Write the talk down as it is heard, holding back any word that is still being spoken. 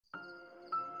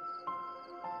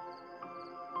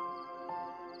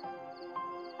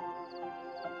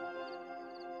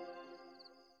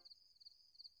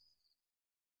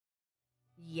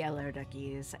Yellow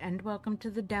Duckies, and welcome to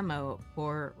the demo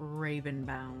for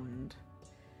Ravenbound.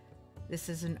 This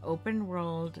is an open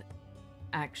world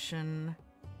action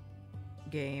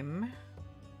game.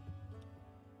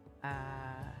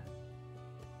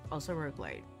 Also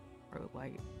roguelite.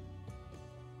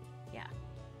 Yeah.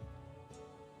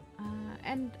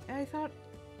 And I thought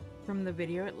from the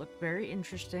video it looked very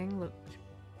interesting, looked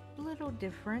a little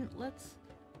different. Let's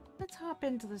hop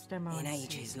into this demo. In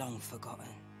ages long forgotten,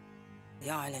 the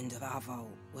island of Avol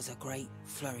was a great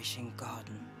flourishing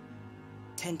garden,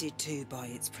 tended to by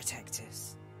its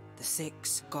protectors, the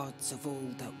 6 gods of all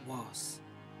that was.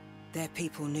 Their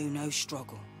people knew no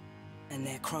struggle, and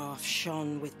their craft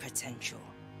shone with potential.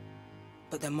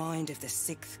 But the mind of the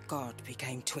 6th god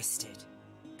became twisted,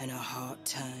 and her heart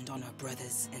turned on her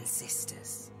brothers and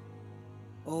sisters.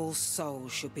 All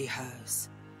souls should be hers,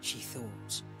 she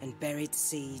thought, and buried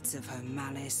seeds of her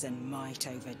malice and might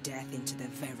over death into the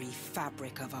very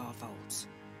fabric of our vault,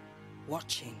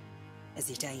 watching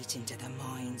as it ate into the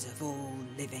minds of all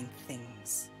living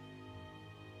things.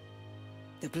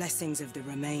 The blessings of the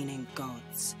remaining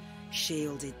gods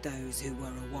shielded those who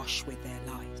were awash with their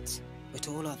light, but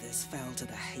all others fell to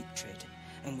the hatred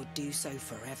and would do so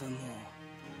forevermore.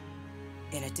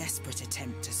 In a desperate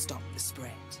attempt to stop the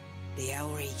spread, the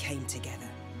Elri came together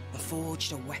and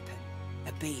forged a weapon,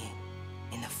 a being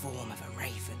in the form of a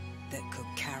raven that could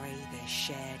carry their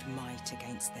shared might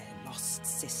against their lost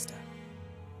sister.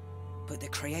 But the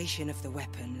creation of the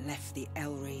weapon left the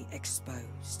Elri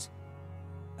exposed.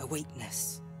 A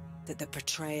weakness that the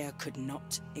betrayer could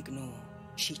not ignore.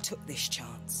 She took this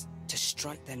chance to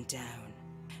strike them down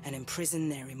and imprison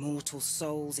their immortal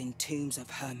souls in tombs of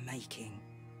her making,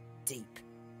 deep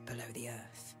below the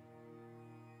earth.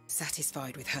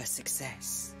 Satisfied with her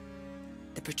success,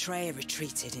 the betrayer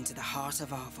retreated into the heart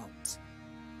of our vault,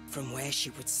 from where she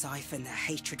would siphon the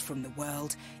hatred from the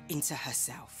world into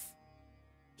herself.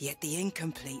 Yet the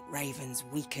incomplete raven's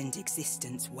weakened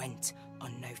existence went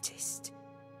unnoticed.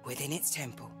 Within its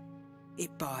temple,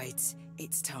 it bides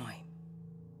its time,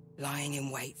 lying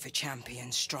in wait for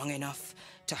champions strong enough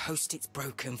to host its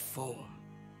broken form.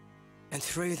 And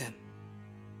through them,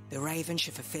 the raven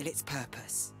should fulfill its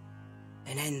purpose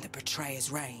and end the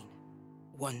betrayer's reign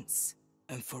once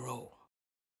and for all.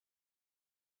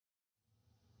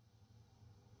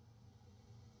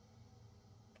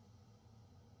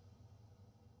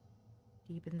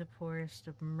 Deep in the forest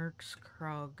of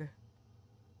Merkskrog,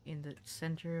 in the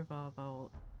center of Avol,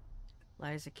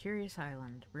 lies a curious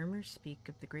island. Rumors speak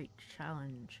of the great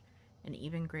challenge, an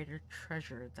even greater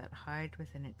treasure that hide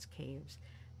within its caves,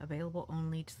 available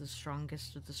only to the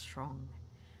strongest of the strong.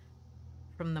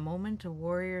 From the moment a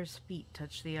warrior's feet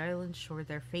touch the island's shore,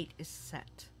 their fate is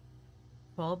set.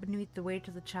 Fall beneath the weight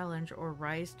of the challenge or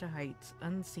rise to heights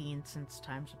unseen since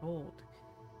times of old.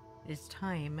 It is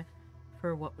time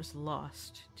for what was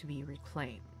lost to be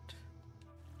reclaimed.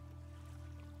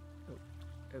 Oh,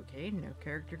 okay, no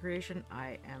character creation.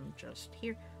 I am just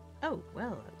here. Oh,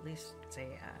 well, at least it's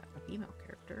a female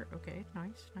character. Okay,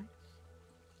 nice.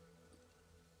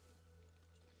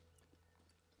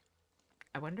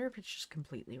 I wonder if it's just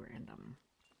completely random.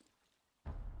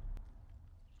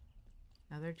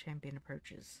 Another champion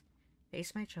approaches.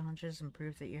 Face my challenges and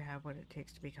prove that you have what it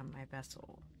takes to become my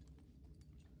vessel.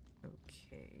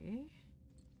 Okay.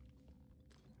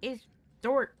 It's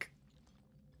Dork!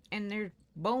 And there's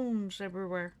bones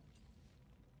everywhere.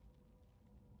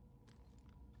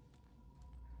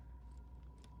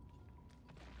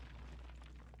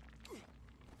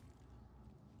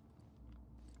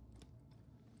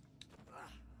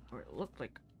 Or it looked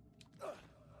like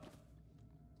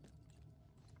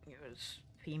it was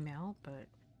female, but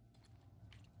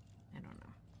I don't know.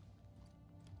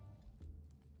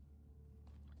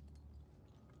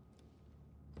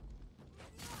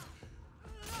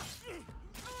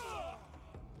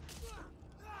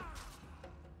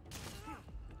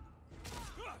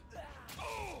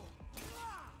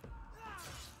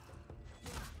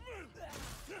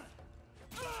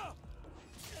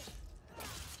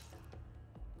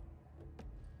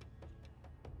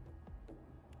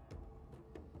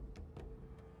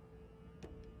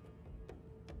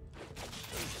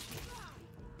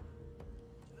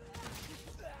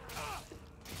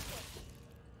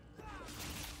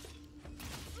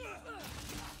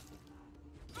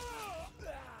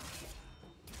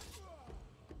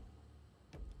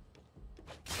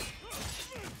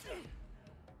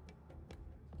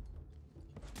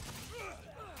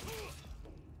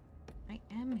 I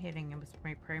am hitting him with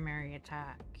my primary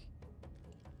attack.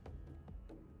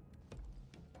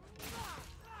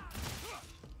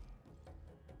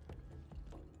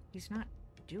 He's not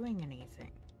doing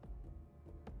anything.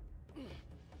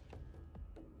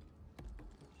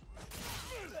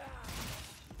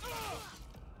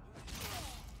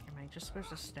 Am I just supposed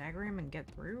to stagger him and get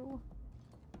through?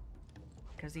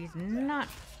 Because he's not.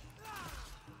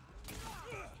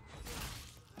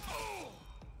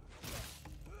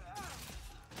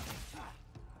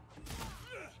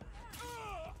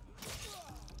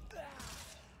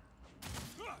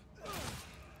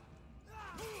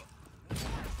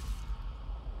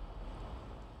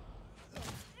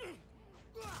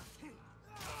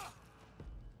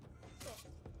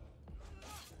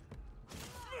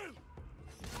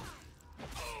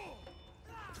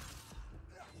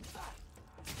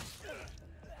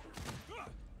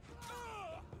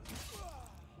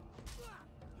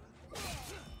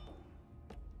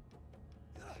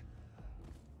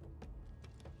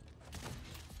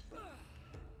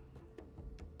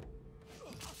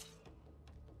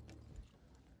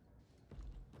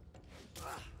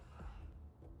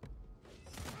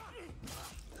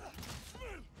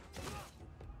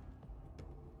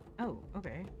 Oh,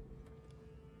 okay.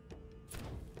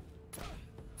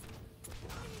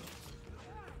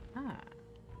 Ah.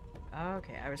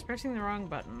 Okay, I was pressing the wrong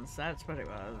buttons. That's what it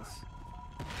was.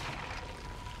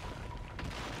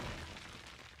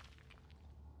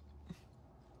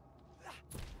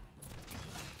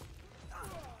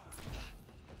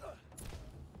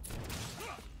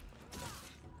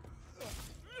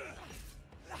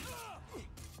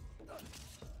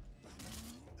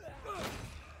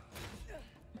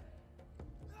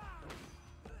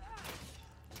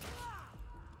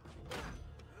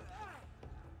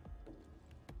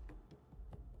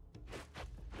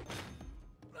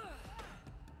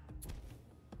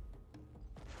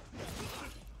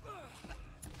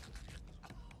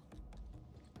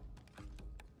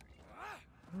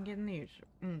 I'm getting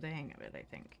the hang of it, I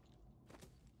think.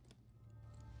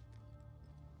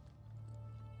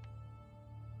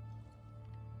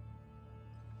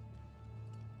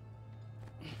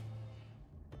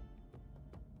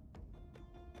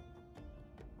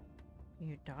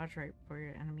 You dodge right before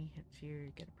your enemy hits you,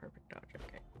 you get a perfect dodge,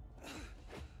 okay.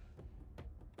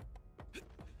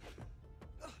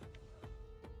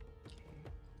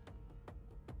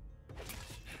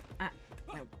 Ah,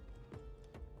 nope.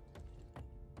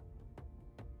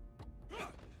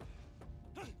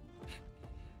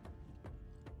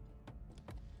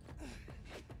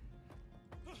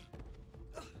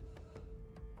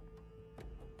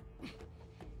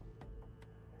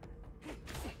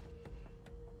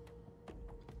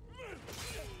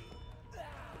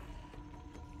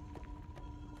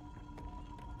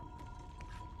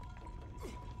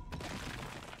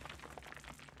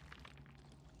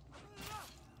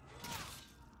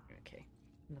 Okay,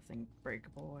 nothing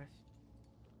breakable with.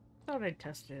 Thought I'd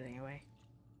test it anyway.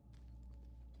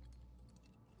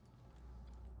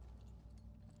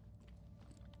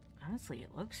 Honestly,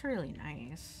 it looks really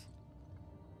nice.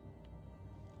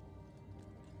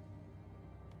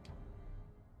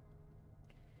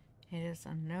 It is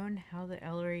unknown how the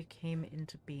Ellery came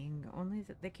into being, only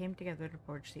that they came together to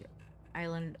forge the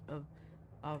island of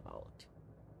Avalt,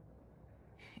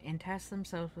 and task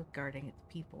themselves with guarding its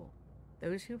people.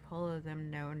 Those who follow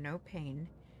them know no pain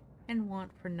and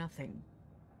want for nothing.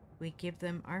 We give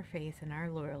them our faith and our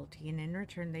loyalty, and in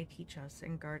return they teach us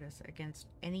and guard us against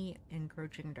any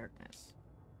encroaching darkness.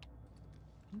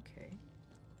 Okay.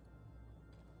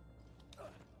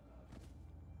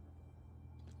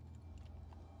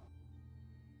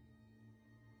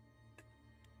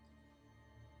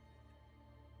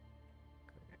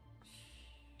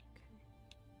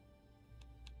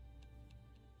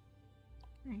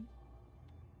 Right.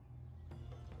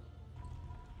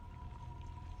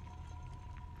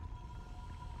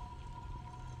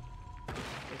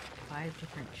 There's 5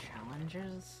 different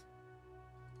challenges.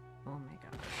 Oh my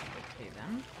gosh. Okay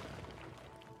then.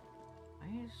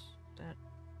 Why is that?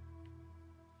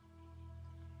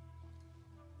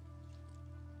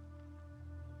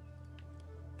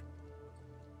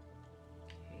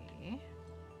 Okay.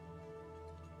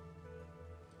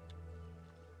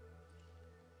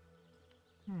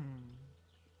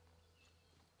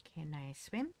 Can I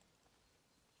swim?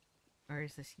 Or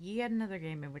is this yet another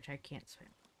game in which I can't swim?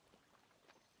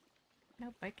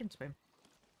 Nope, I can swim.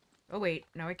 Oh wait,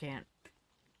 no I can't.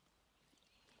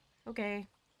 Okay.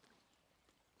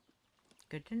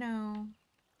 Good to know.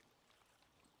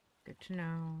 Good to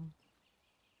know.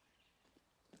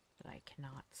 But I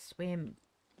cannot swim.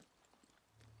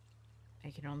 I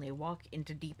can only walk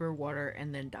into deeper water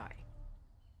and then die.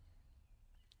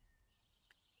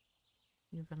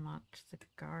 You've unlocked the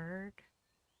guard.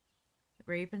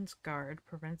 The Raven's Guard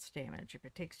prevents damage. If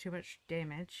it takes too much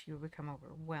damage, you will become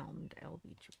overwhelmed. LB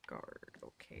to guard.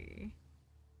 Okay.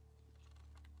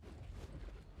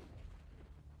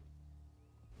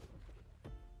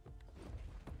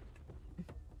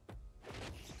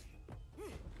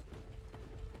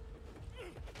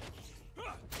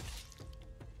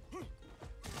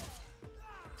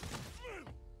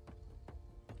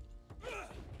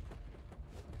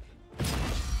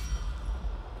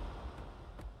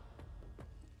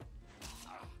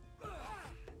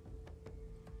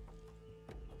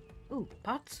 Ooh,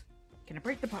 pots? Can I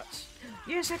break the pots?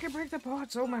 Yes, I can break the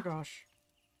pots! Oh my gosh.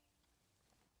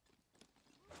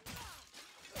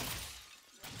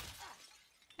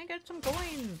 I got some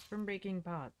coins from breaking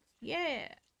pots.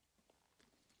 Yeah!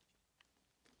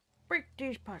 Break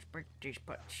these pots, break these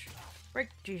pots. Break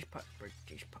these pots, break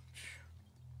these pots.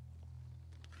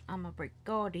 I'ma break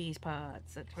all these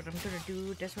pots. That's what I'm gonna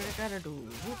do. That's what I gotta do.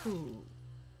 Woohoo!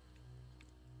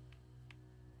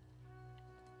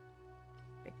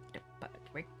 Break the pots,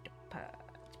 break the pots.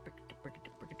 Break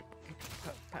the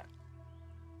pot.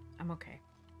 I'm okay.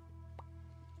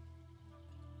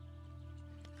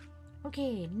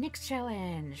 Okay, next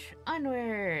challenge.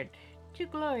 Onward to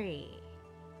glory.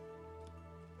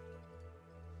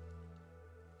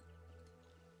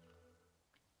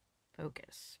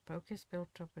 Focus. Focus built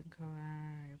up and go.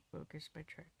 Focus by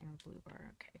tracking the blue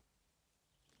bar. Okay.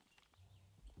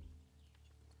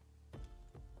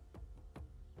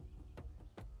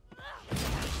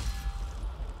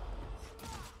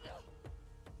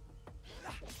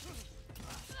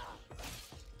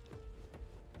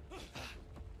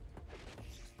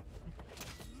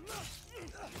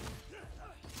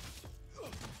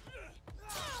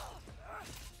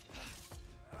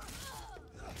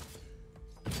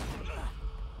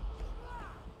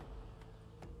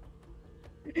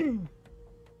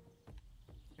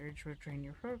 Surge will drain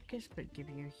your focus, but give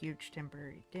you a huge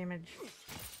temporary damage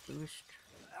boost.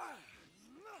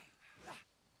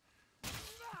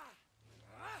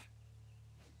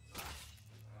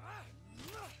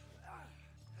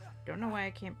 Don't know why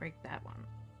I can't break that one.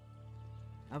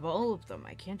 Of all of them,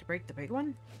 I can't break the big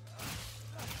one?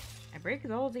 I break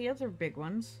all the other big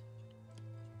ones.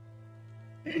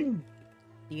 The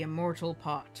Immortal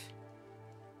Pot.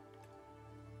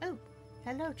 Oh,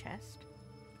 hello, chest.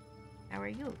 How are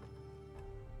you?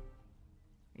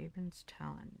 Raven's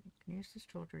Talon. You can use this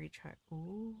tool to reach high.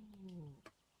 Ooh.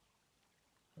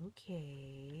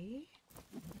 Okay.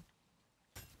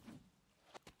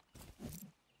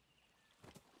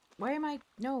 Why am I?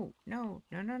 No.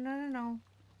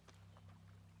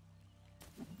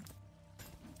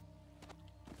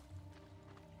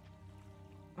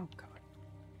 Oh god.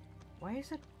 Why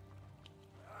is it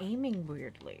aiming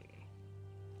weirdly?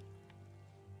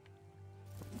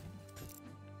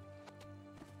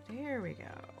 There we go.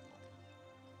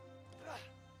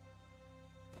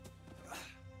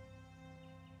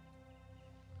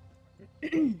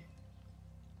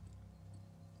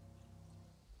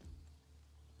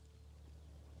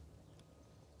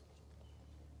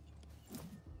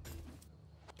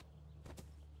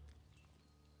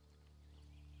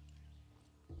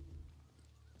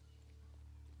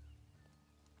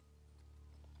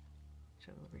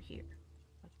 So over here.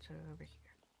 What's over here?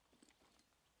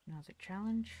 Another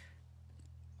challenge.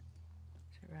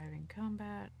 Survive in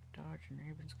combat. Dodge and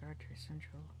Raven's Guard to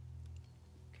essential.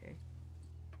 Okay.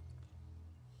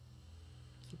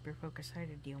 Keep your focus high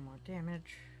to deal more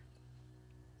damage.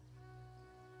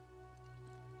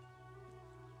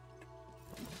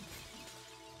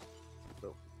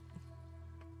 Oh.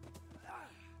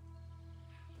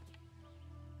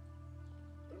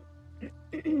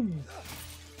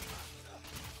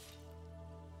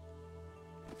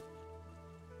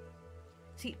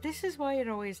 See, this is why it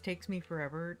always takes me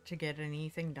forever to get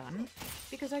anything done,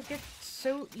 because I get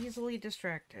so easily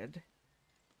distracted.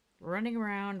 Running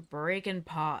around, breaking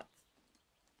pots.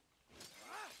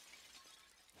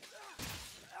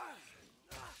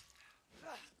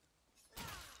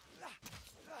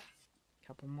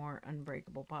 Couple more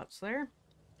unbreakable pots there.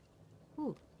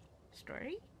 Ooh,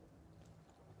 story?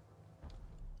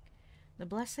 The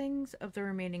blessings of the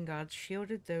remaining gods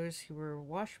shielded those who were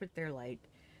washed with their light,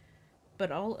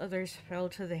 but all others fell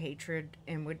to the hatred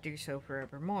and would do so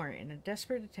forevermore. In a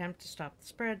desperate attempt to stop the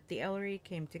spread, the Ellery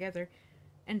came together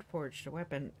and forged a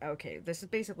weapon. Okay, this is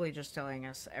basically just telling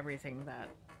us everything that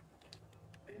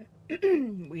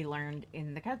we learned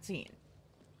in the cutscene.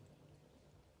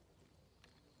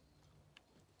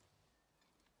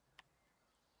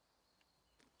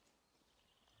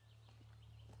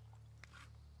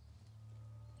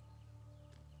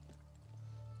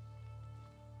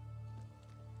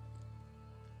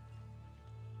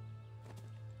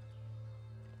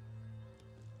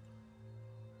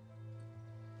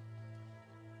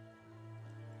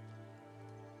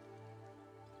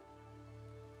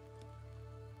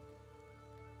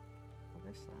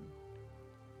 this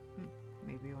then?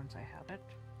 Maybe once I have it.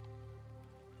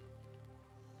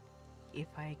 If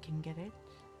I can get it.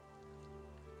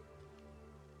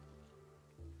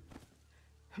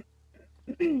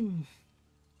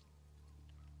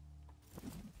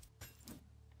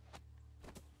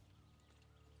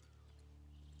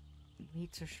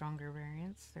 Elites are stronger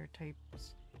variants. Their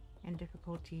types and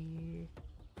difficulty.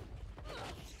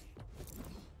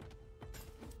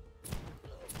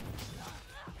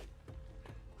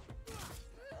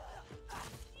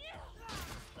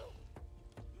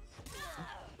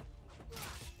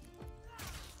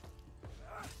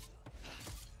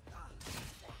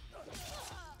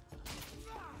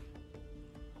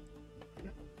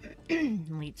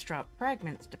 Elites drop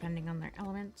fragments depending on their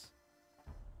elements.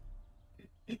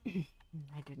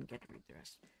 I didn't get to read the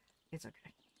rest. It's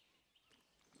okay.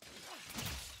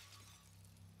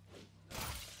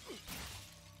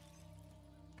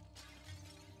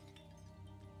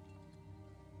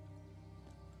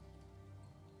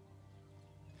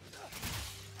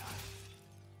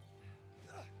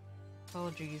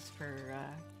 Apologies for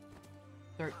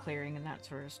throat clearing and that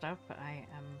sort of stuff, but I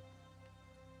am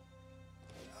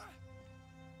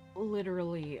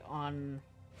literally on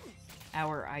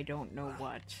our I don't know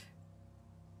what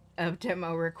of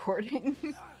demo recording.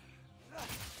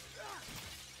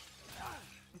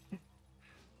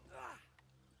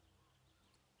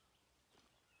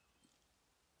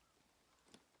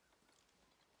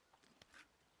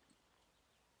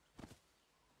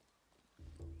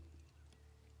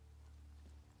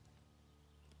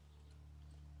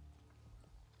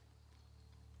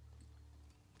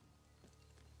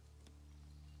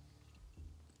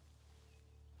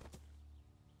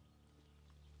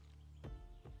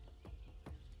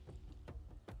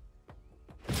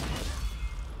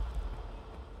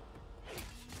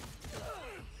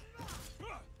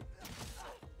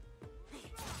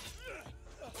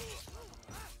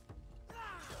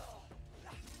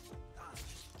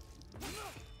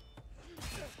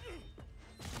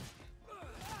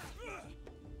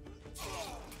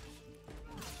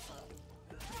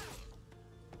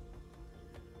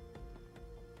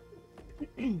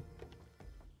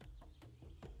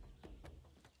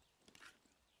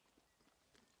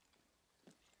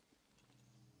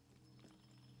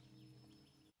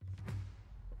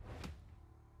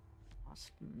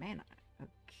 Lost mana.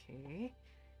 Okay.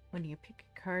 When you pick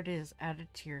a card, it is added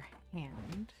to your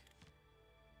hand.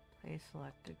 Play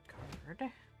selected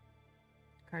card.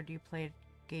 Card you played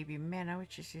gave you mana,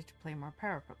 which is used to play more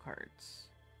powerful cards.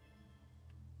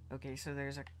 Okay, so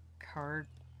there's a card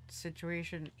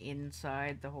situation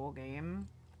inside the whole game.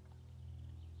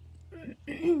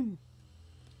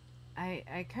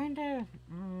 I kind of...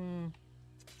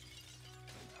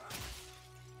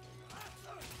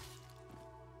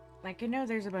 Like, I know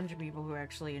there's a bunch of people who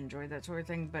actually enjoy that sort of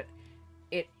thing, but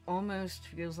it almost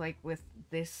feels like with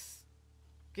this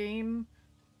game,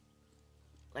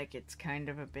 like it's kind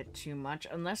of a bit too much.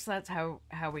 Unless that's how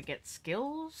we get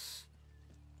skills,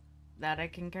 that I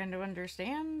can kind of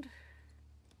understand.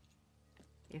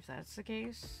 If that's the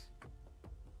case.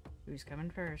 Who's coming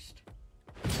first?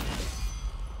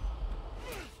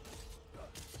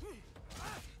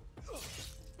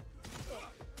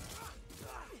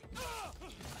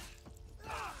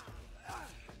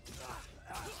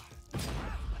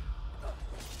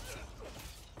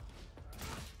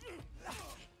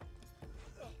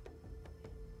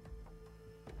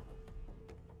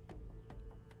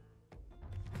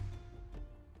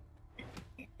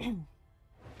 Okay.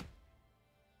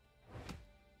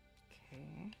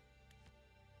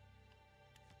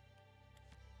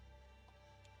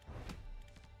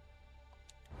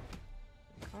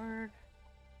 Card.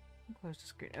 Close to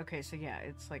screen. Okay, so yeah,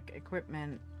 it's like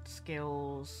equipment,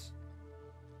 skills.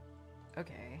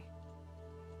 Okay.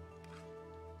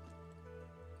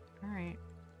 Alright.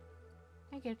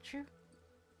 I get you.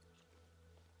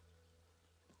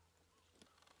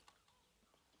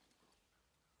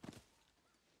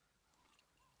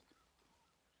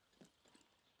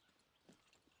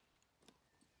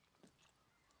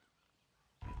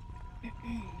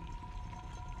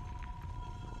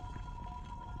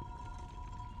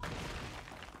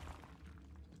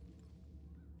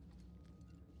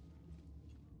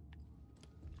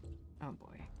 Oh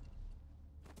boy.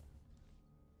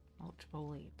 Multiple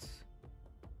leads.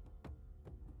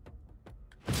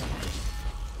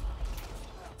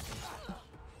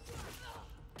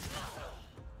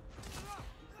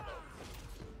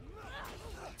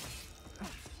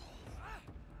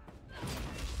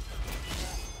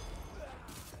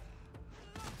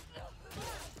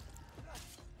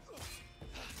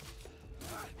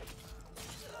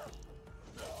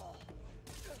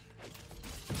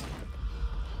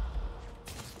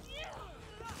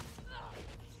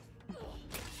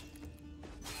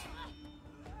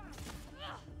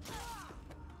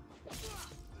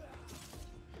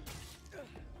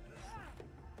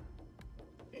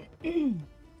 And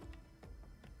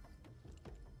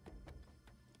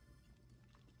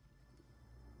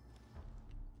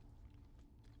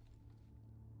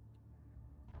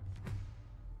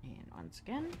once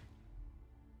again,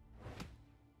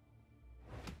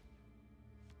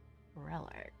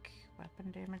 relic.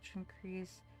 Weapon damage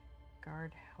increase,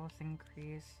 guard health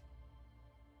increase.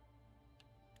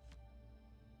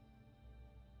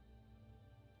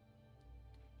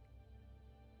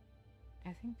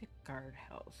 I think the guard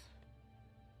health.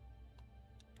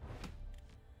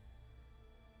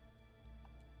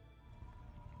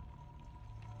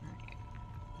 Alright.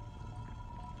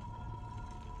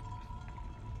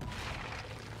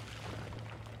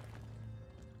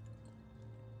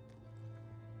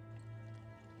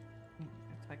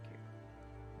 It's like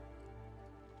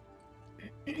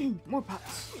you. More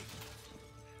pots.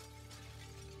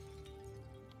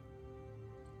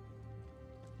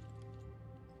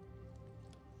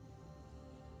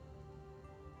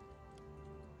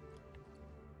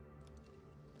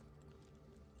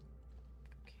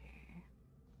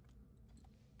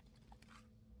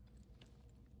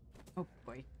 Oh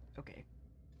boy. Okay.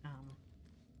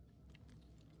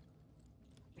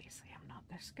 Obviously I'm not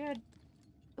this good.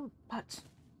 Ooh, pots.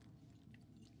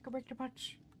 Go break your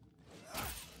pots.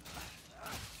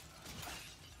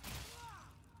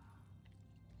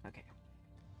 Okay.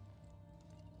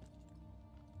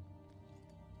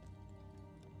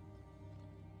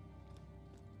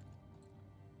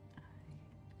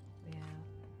 I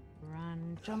will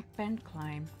run, jump, and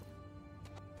climb.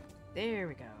 There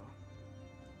we go.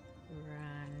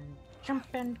 Run, jump,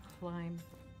 and climb.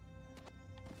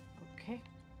 Okay.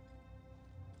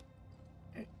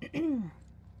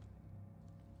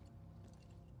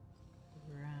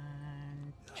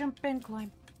 Run, jump, and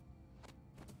climb.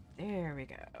 There we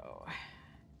go.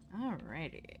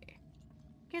 Alrighty.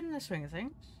 Getting the swing of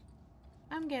things.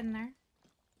 I'm getting there.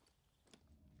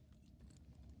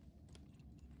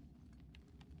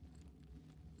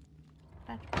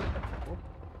 That's cool.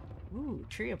 Ooh,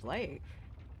 Tree of Life.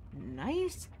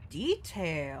 Nice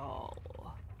detail.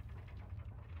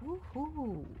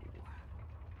 Woohoo.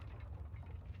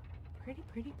 Pretty,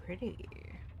 pretty, pretty.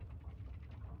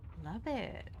 Love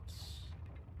it.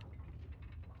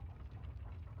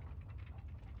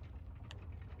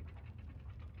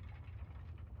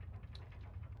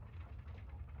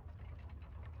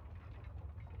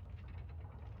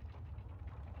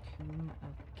 Tomb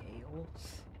of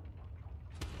Gales.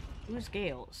 Who's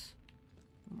Gales?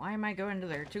 Why am I going to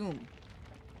their tomb?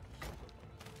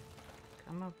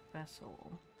 Come a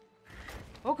vessel.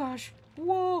 Oh gosh!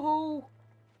 Whoa!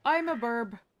 I'm a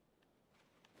burb.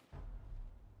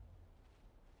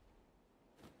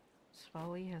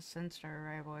 Swally has sensed our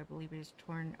arrival. I believe he's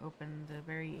torn open the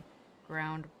very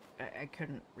ground. I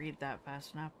couldn't read that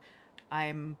fast enough.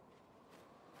 I'm...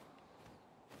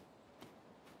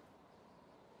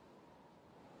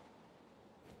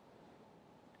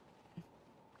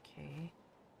 Okay.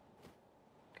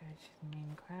 Guide to the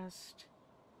main quest.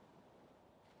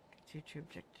 Get you to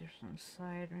objectives on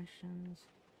side missions.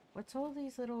 What's all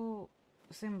these little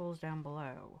symbols down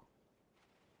below?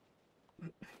 Okay.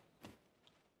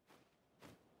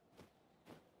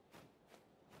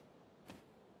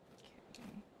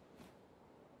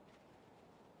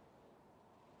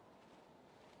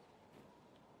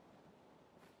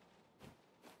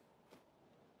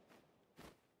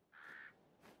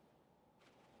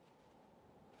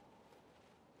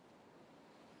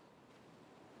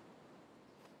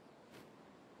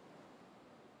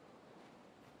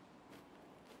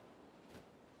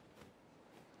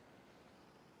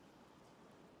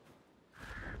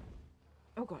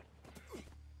 Oh god.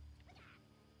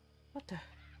 What the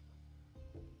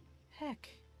heck?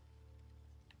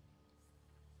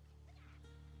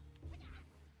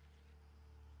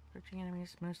 Approaching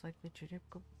enemies most likely to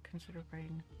consider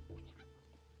fighting.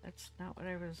 That's not what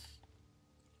I was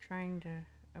trying to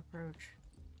approach.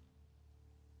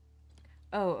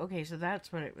 Oh, okay, so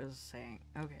that's what it was saying.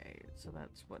 Okay, so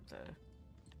that's what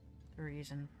the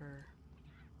reason for...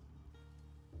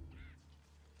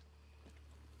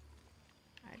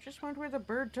 I just went where the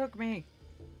bird took me.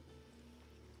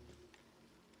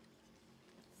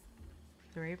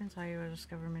 The Raven saw you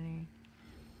discover many...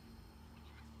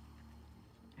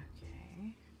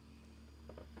 Okay.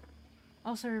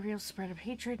 Also reveals spread of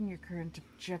hatred and your current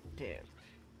objective.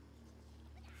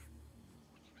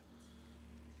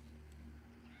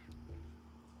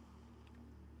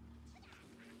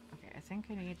 Okay, I think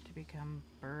I need to become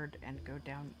bird and go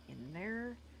down in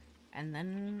there and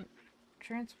then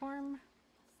transform.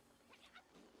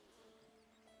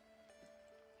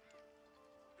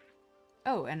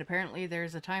 Oh, and apparently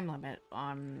there's a time limit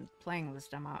on playing this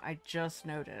demo. I just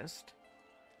noticed.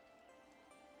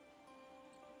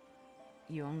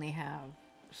 You only have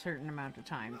a certain amount of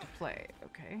time to play,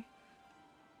 okay?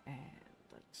 And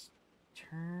let's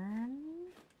turn...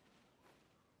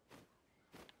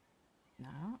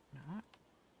 No, not.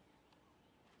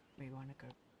 We want to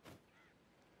go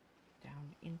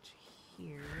down into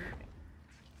here.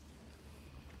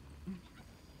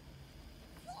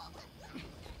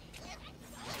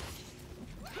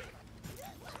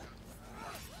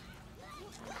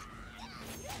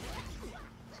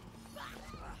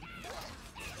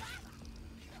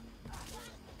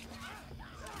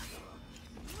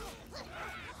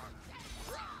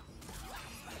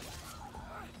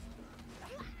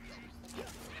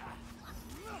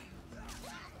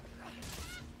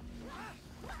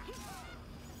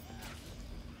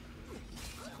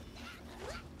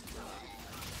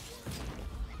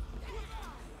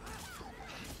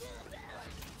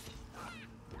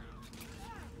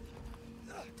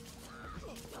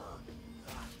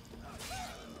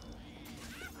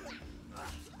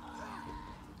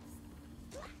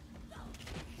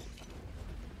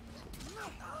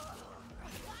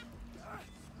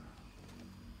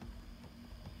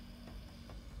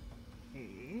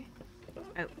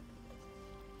 Oh.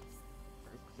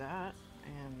 Broke that,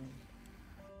 and...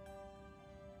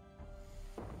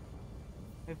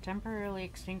 We've temporarily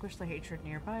extinguished the hatred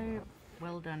nearby.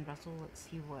 Well done, vessel. Let's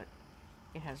see what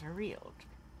it has revealed.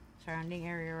 Surrounding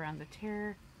area around the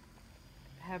tear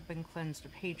have been cleansed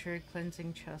of hatred. Cleansed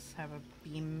chests have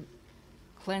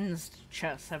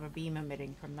a beam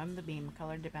emitting from them. The beam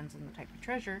color depends on the type of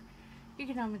treasure. You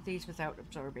can open these without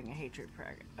absorbing a hatred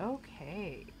fragment.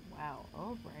 Okay. Wow.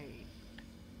 Alright.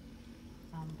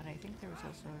 But I think there was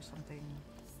also something...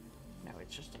 No,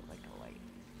 it's just like a light.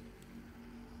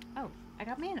 Oh, I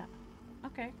got mana.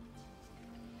 Okay.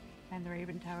 And the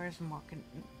Raven Towers and walk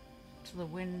into the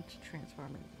wind to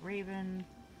transform into Raven.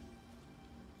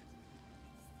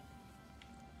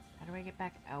 How do I get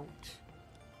back out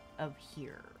of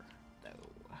here,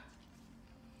 though?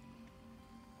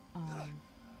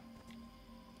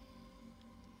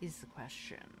 Is the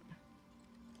question.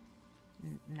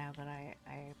 Now that I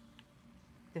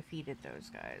defeated those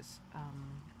guys.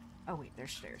 Oh wait,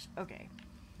 there's stairs. Okay.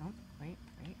 Nope, wait.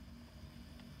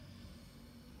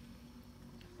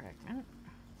 Fragment.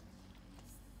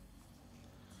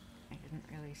 I didn't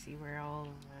really see where all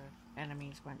the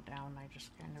enemies went down. I just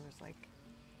kind of was like,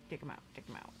 dig them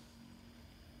out.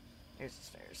 There's the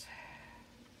stairs.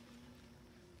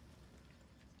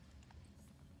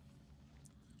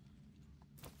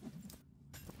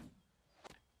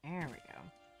 There we go.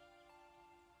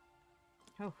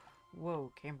 Oh,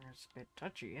 whoa, camera's a bit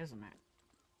touchy, isn't it?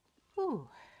 Whew.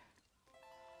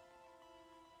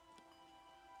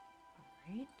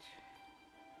 Alright.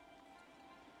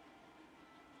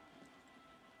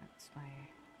 That's my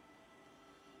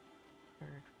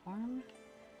third form.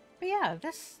 But yeah,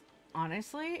 this,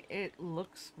 honestly, it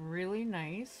looks really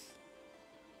nice.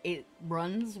 It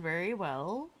runs very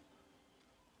well.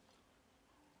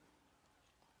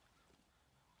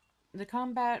 The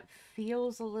combat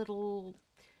feels a little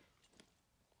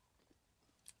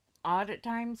odd at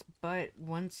times, but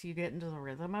once you get into the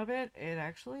rhythm of it, it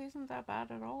actually isn't that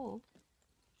bad at all.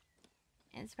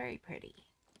 It's very pretty.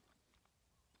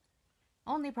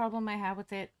 Only problem I have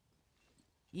with it,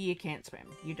 you can't swim.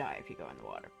 You die if you go in the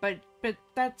water. But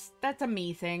that's a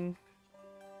me thing.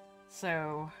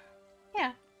 So,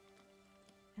 yeah.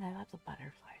 And I love the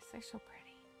butterflies. They're so pretty.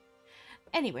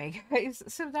 Anyway, guys,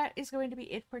 so that is going to be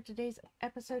it for today's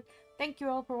episode. Thank you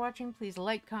all for watching. Please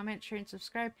like, comment, share, and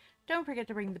subscribe. Don't forget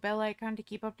to ring the bell icon to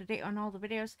keep up to date on all the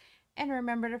videos. And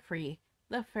remember to free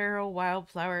the feral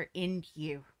wildflower in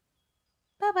you.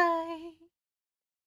 Bye-bye!